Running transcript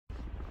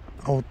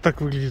А вот так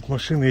выглядит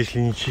машина, если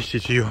не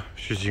чистить ее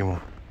всю зиму.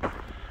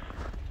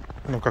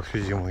 Ну как всю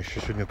зиму,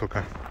 еще сегодня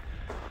только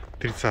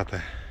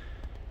 30-е.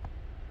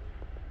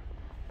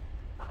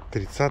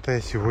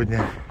 30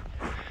 сегодня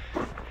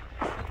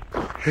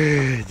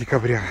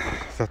декабря.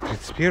 Завтра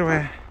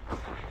 31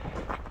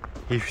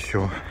 и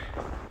все.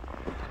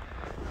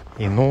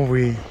 И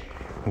Новый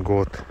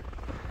год.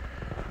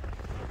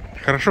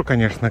 Хорошо,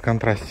 конечно, на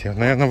контрасте.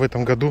 Наверное, в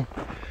этом году,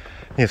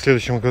 нет, в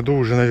следующем году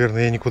уже,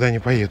 наверное, я никуда не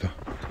поеду.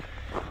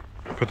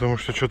 Потому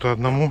что что-то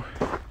одному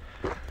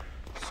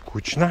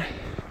скучно.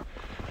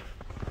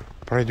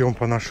 Пройдем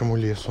по нашему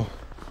лесу.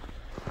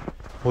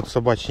 Вот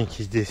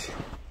собачники здесь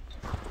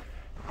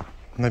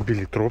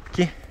набили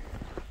тропки.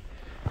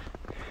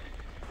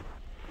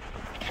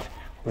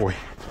 Ой,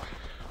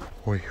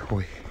 ой,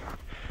 ой.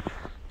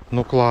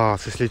 Ну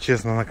класс, если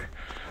честно,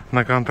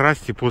 на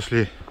контрасте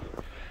после...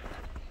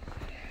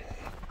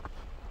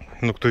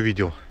 Ну, кто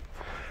видел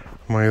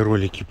мои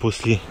ролики,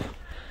 после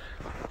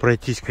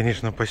пройтись,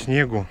 конечно, по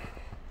снегу,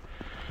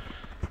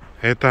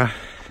 это,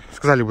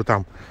 сказали бы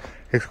там,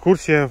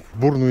 экскурсия в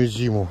бурную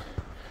зиму.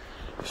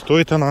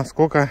 Стоит она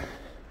сколько?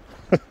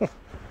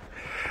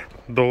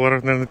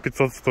 Долларов, наверное,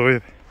 500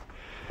 стоит.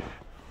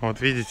 Вот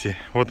видите,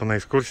 вот она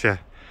экскурсия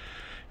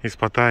из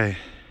Паттайи.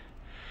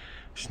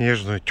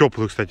 Снежную,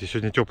 теплую, кстати,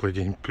 сегодня теплый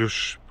день,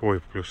 плюс,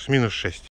 ой, плюс, минус 6.